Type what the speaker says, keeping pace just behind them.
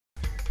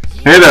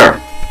Hey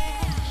there!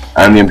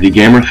 I'm the Empty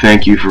Gamer,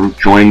 thank you for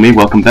joining me,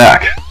 welcome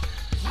back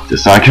to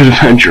Sonic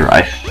Adventure.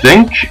 I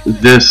think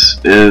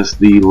this is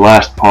the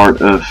last part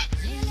of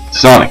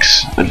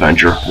Sonic's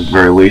adventure, at the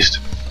very least.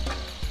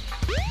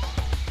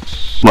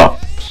 Well,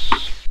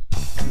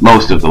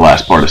 most of the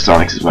last part of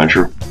Sonic's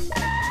adventure.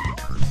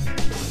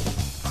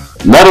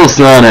 Metal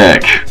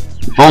Sonic!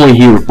 If only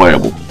he were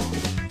playable.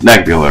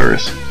 That'd be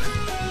hilarious.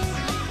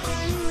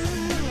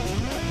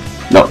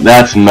 No,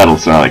 that's Metal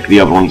Sonic. The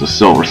other one's a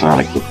Silver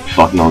Sonic. What the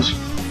fuck knows?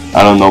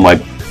 I don't know my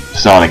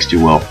Sonics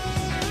too well.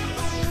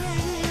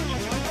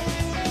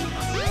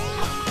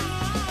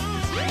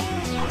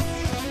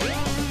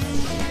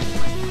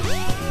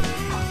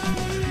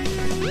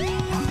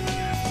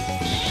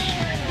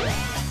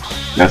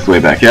 That's the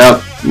way back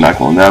out. I'm not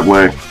going that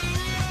way.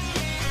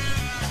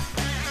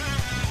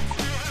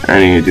 I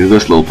need to do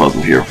this little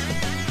puzzle here.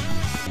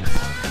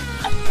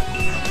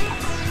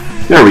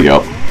 There we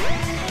go.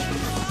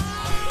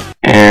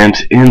 And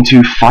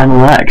into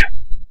Final Ag.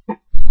 I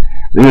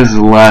think this is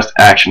the last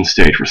action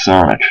stage for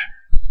Sonic,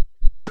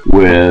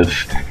 with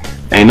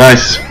a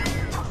nice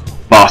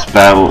boss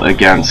battle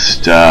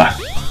against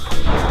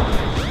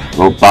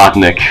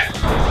Robotnik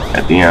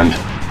at the end.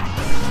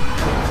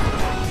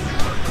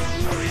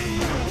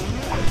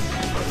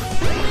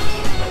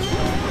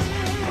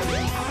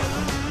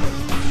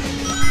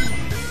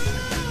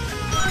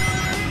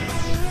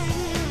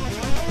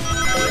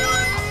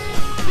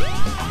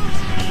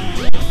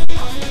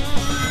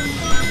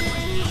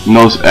 And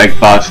those egg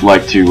bots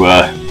like to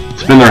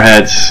spin their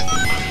heads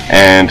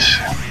and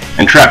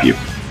trap you.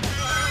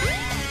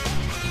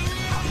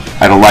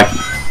 I don't like them.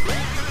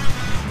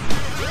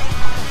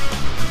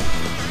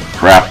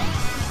 Crap.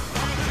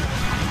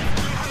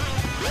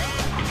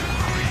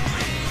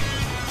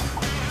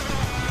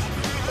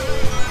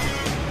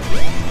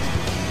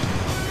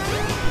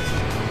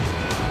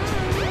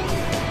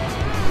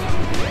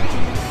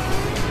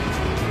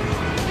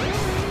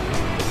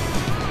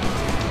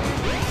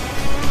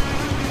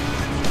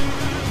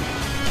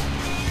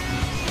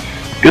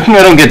 Good thing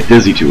I don't get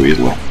dizzy too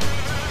easily.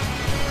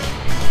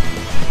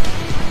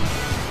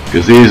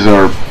 Because these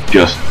are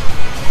just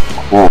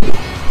horrible.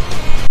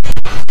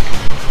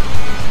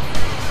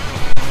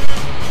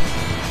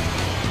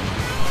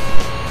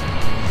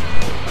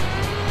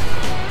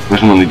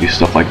 Especially when they do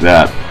stuff like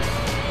that.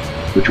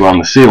 Put you on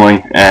the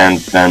ceiling and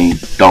then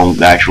don't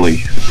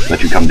actually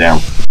let you come down.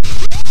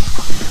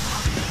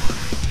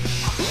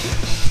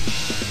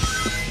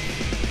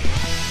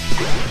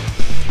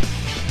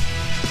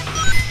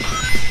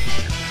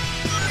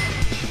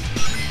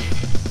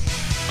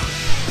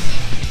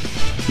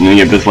 And then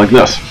you get bits like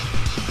this.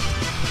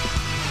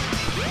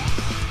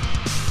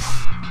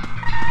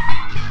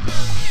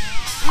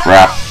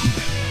 Crap.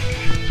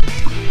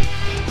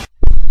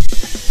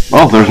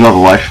 Well, there's another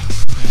life.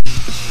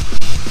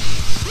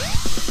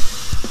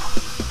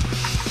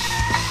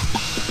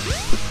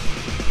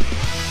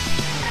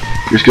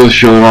 Just goes to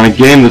show that on a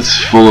game that's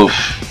full of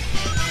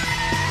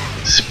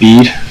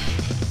speed,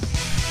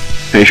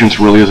 patience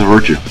really is a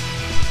virtue.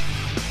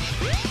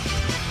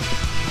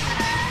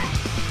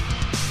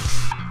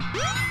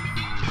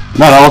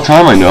 Not all the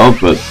time, I know,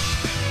 but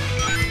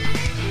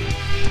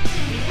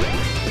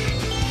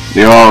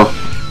they are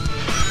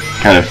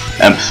kind of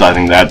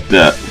emphasizing that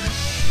bit.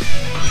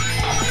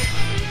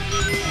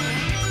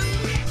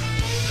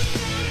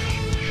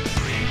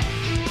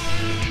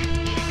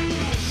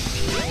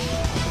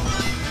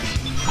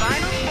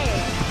 Final A.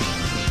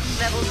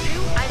 Level 2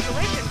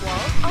 isolation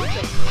walls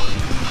open.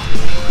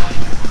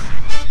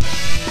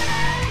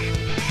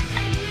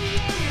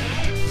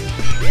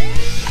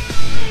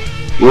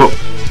 Whoa.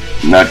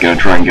 Not gonna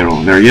try and get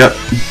over there yet.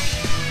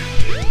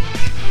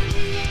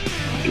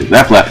 Because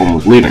that platform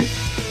was leaving.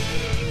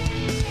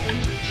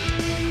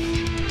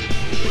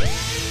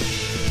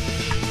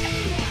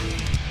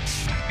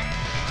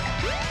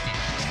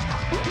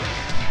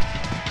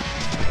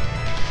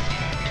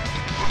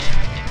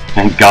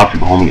 Thank God for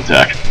the homing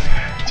attack.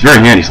 It's very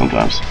handy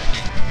sometimes.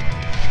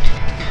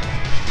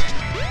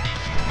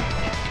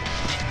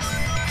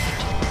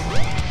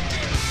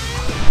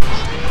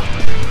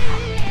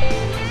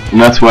 And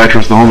that's why I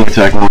trust the homing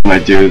attack when I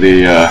do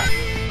the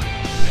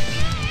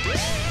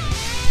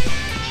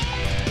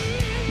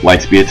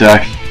light speed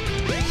attack.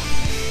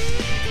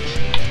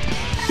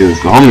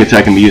 Because the homing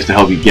attack can be used to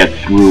help you get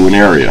through an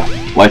area.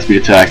 Light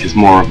speed attack is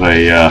more of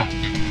a,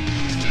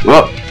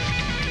 well,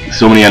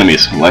 so many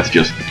enemies. Let's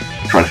just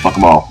try to fuck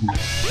them all.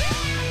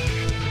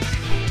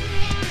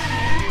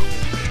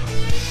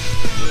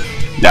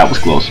 That was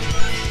close.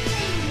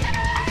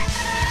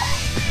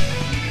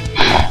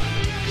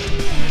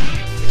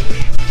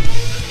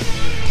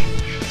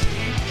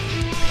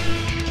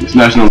 It's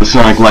nice to know that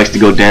Sonic likes to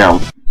go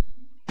down.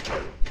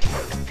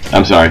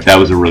 I'm sorry, that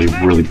was a really,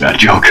 really bad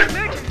joke.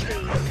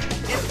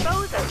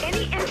 Dispose of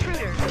any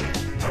intruders.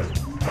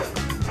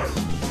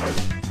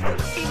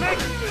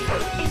 Emergency!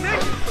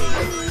 Emergency!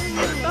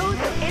 Dispose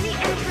of any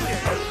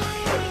intruders.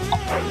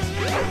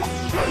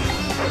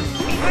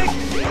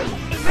 Emergency!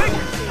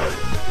 Emergency!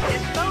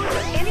 Dispose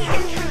of any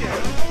intruders.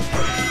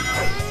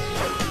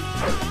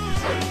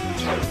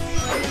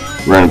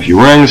 Ran a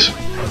few rings,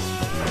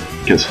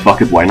 because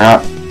fuck it, why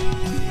not?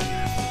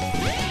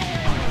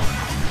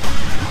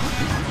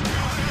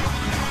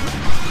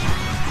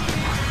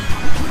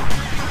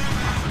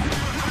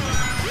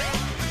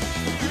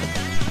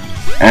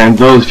 And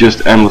those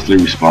just endlessly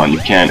respawn. You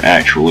can't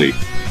actually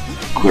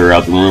clear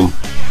out the room.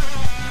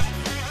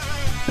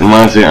 And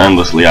when I say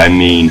endlessly, I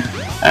mean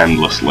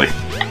endlessly.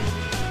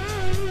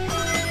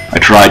 I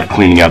tried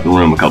cleaning out the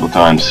room a couple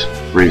times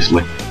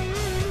previously.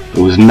 It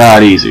was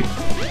not easy.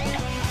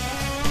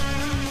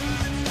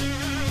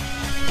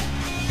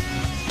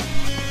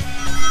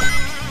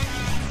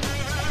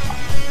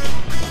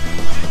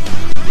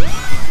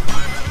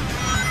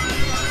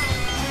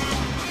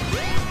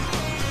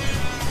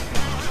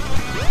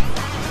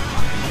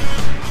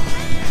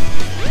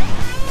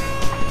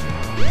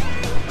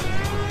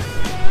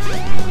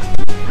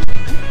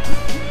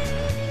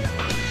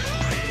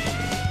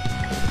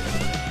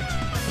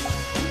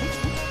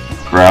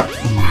 Crap.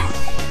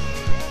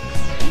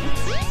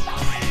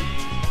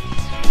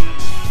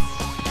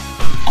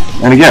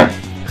 And again.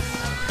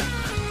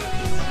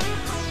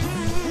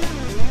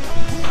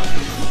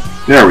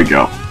 There we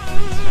go.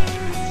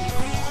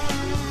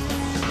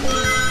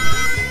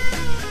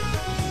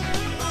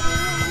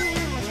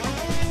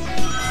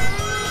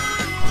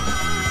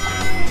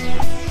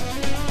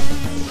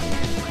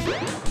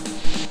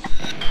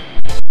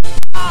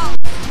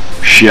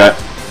 Shit.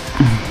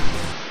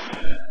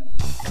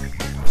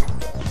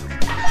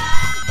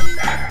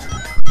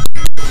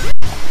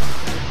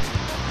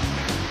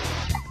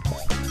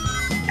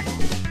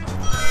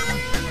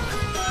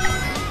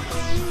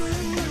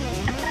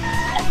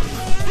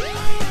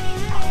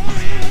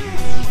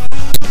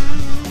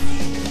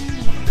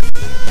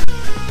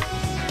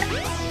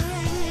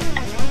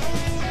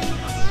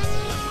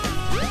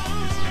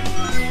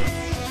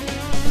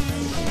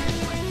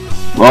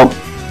 Well,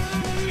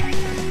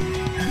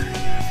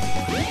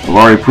 I've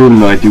already proven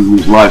that I do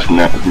lose lives from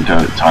that from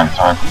time to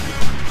time.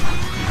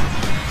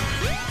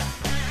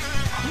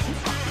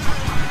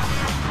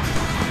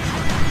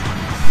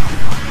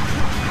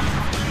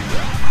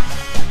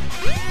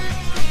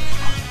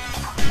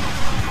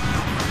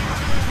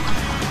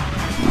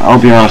 I'll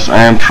be honest,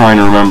 I am trying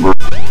to remember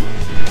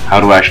how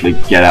to actually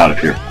get out of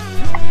here.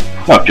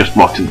 Oh, just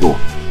walk to the door.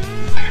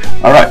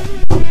 Alright.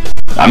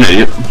 I'm an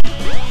idiot.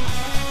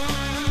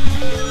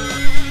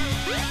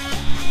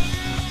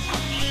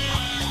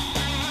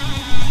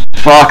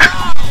 Fuck!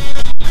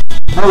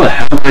 How the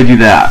hell did I do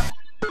that?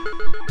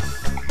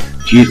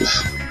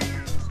 Jesus.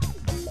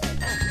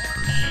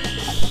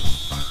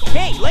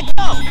 Hey, let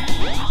go!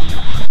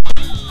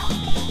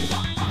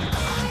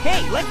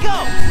 Hey, let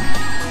go!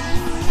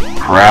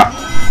 Crap.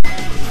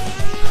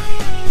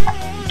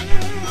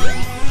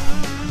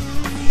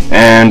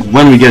 And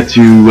when we get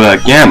to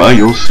Gamma,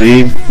 you'll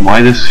see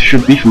why this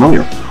should be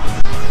familiar.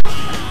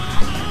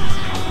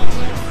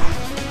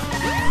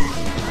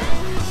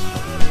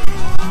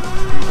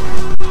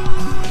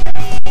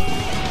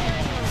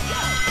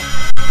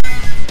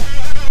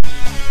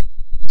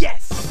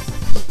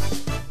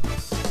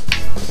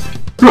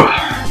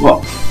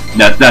 Well,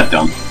 that's that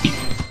done.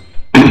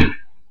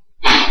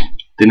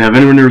 Didn't have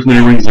anywhere near as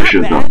many rings as I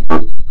should have done,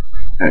 but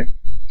hey.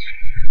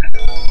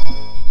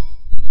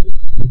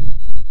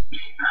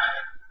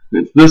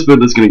 It's this bit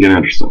that's gonna get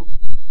interesting.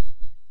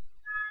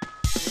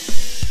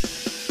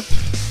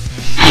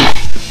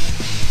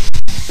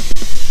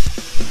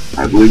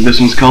 I believe this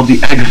one's called the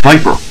Egg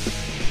Viper.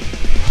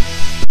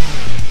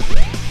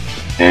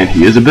 And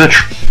he is a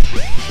bitch.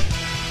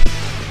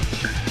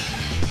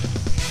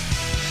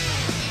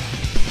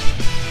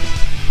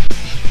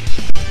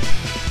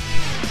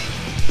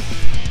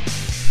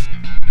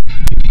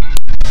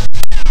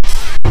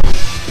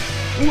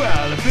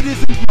 Well, if it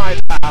isn't my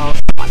pal,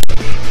 I'm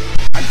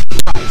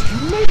surprised you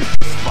made it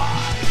this far.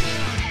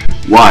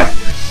 Why?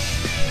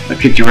 I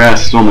kicked your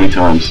ass so many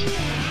times.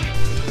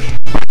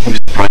 I'm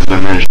surprised that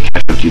I managed to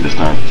catch up to you this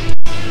time.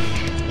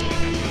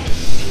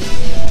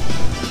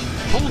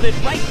 Hold it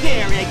right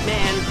there,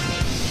 Eggman.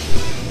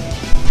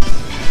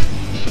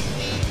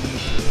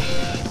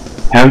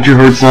 Haven't you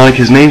heard, Sonic?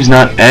 His name's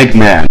not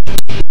Eggman.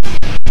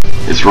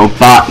 It's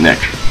Robotnik.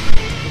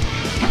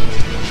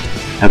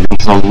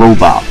 Everyone's a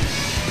robot.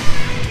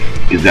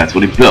 Because that's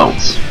what he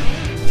builds.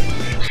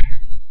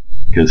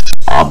 Because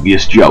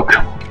obvious joke.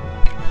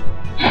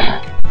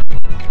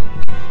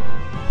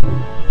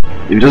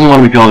 If he doesn't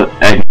want to be called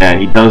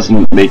Eggman, he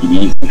doesn't make it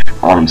easy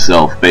on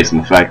himself based on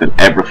the fact that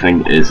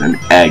everything is an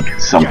egg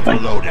something.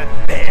 Get a load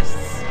of this.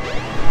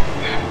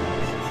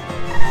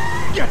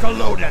 Get a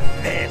load of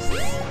this.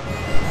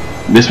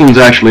 This one's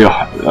actually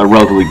a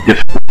relatively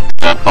difficult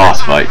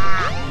boss fight.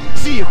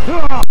 See you.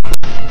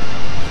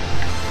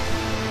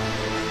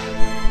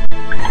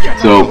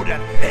 So,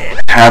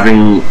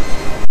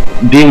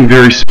 being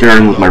very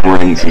sparing with my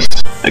rings is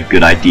a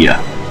good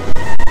idea.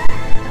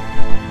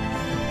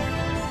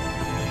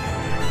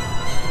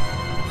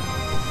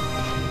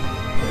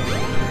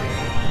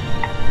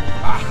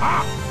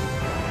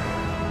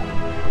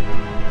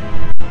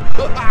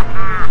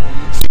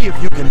 See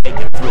if you can make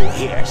it through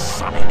here,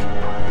 Sonic.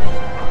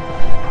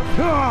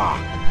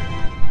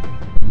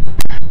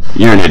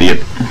 You're an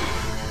idiot.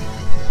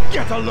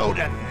 Get a load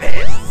of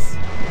this!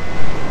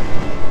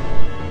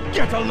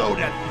 Get a load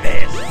of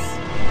this!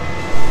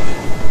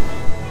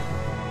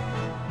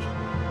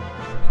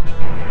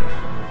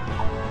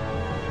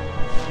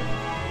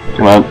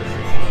 Come on.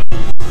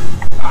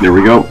 There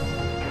we go.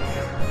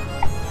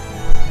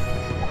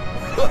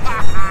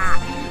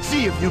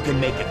 See if you can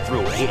make it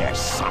through here,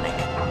 Sonic.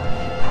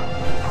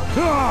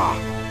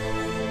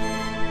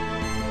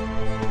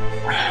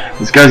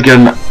 This guy's got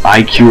an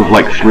IQ of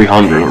like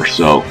 300 or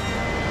so.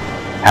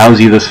 How is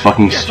he this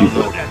fucking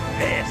stupid?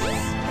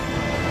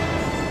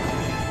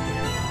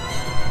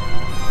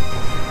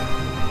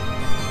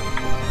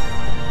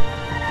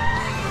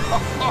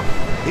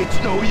 It's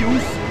no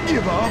use.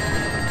 Give up.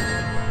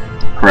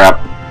 Crap.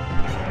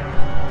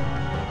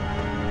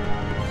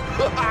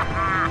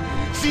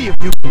 See if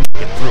you can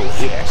make it through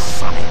here,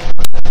 Sonic.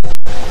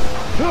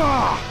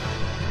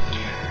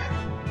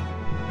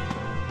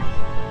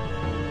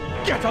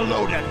 Get a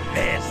load of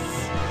this.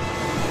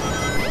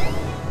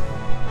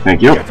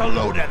 Thank you. Get a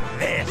load of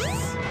this.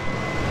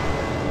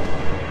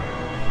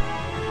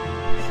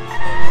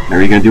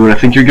 Are you gonna do what I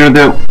think you're gonna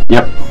do?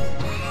 Yep.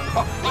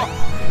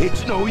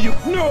 It's no use.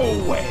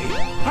 No way.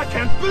 I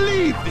can't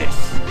believe this.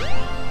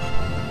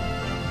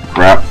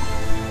 Crap.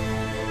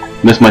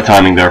 Missed my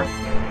timing there.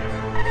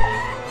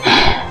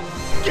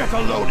 Get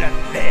a load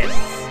of this.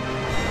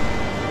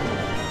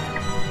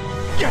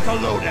 Get a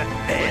load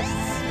of this.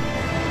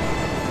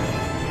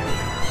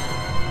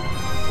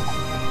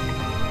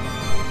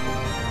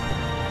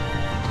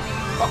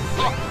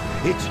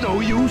 It's no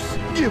use.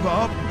 Give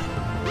up.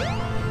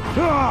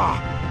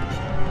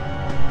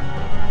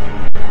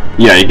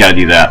 Yeah, you gotta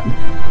do that.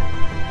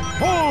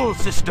 All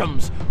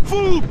systems,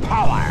 full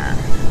power.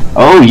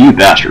 Oh, you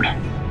bastard.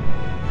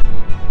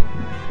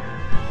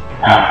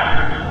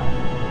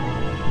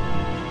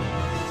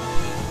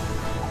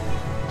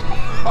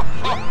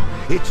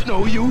 It's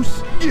no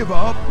use. Give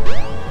up.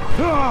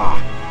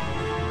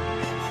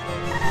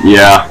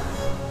 Yeah.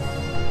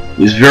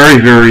 He's very,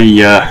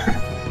 very,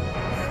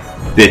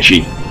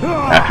 bitchy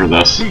after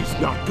this. He's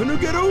not gonna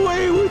get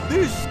away with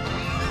this.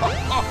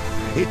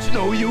 It's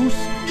no use.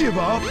 Give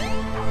up.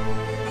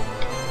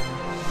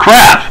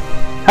 Crap!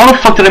 How the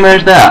fuck did I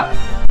manage that?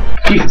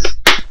 Jesus.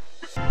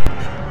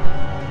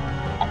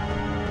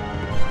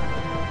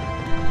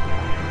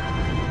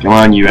 Come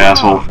on, you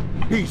asshole.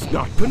 He's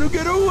not gonna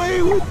get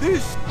away with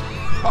this.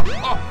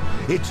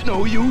 It's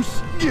no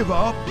use. Give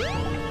up.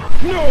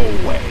 No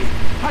way.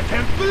 I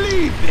can't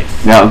believe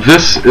this. Now,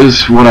 this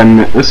is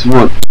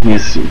what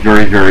he's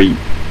very, very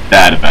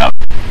bad about.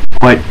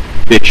 Quite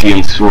bitchy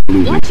and sore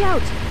losing. Watch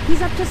out!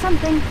 He's up to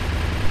something.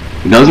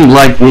 He doesn't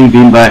like being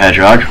beaten by a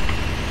hedgehog.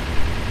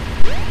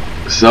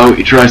 So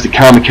he tries to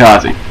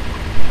kamikaze.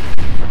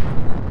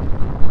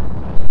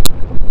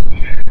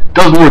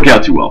 Doesn't work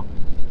out too well.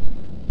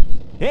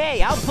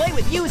 Hey, I'll play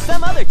with you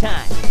some other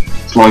time.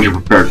 As long as you're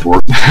prepared for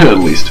it, at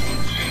least.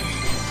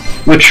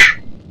 Which,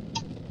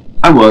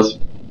 I was.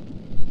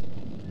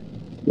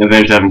 The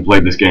advantage of having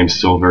played this game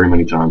so very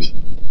many times.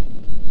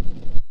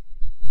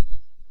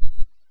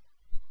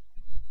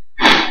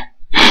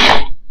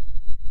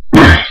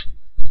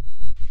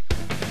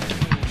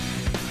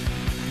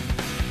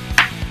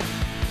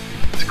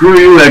 Screw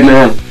you,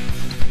 Eggman!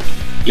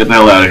 Get the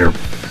hell out of here.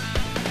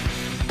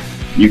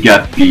 You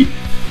got beat.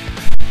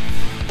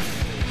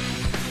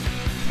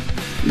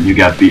 You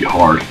got beat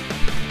hard.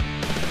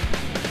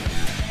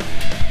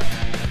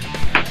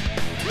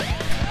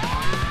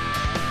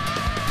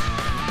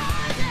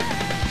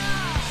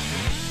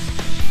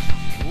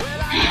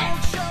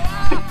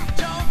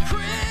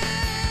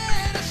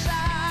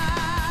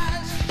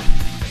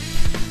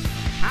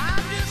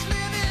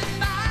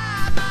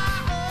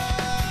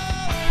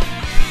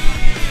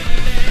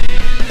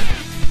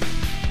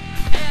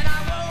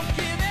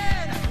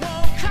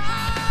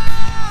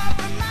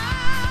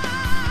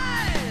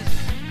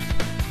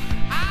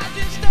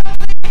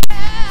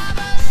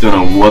 Don't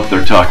know what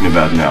they're talking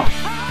about now.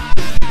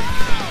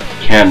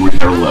 Can't read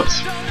their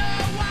lips.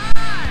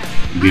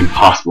 It'd be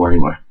impossible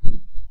anyway.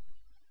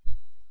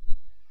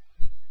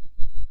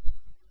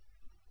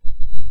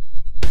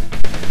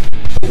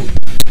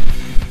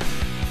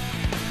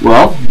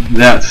 Well,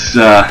 that's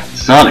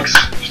Sonic's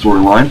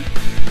storyline.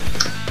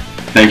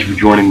 Thank you for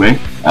joining me.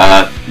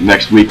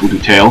 Next week we'll do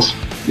Tails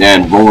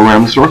and roll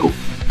around the circle.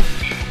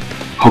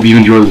 Hope you've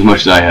enjoyed it as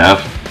much as I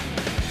have.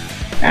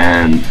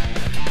 And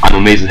I'm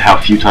amazed at how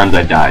few times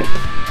I died,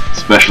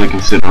 especially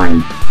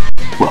considering,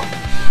 well,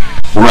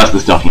 the rest of the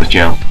stuff on this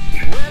channel.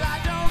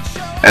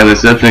 As I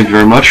said, thank you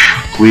very much.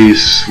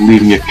 Please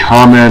leave me a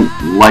comment,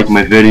 like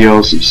my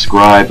video,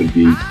 subscribe. It'd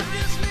be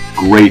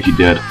great if you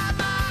did.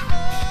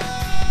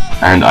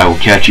 And I will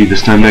catch you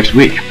this time next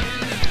week.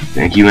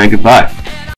 Thank you and goodbye.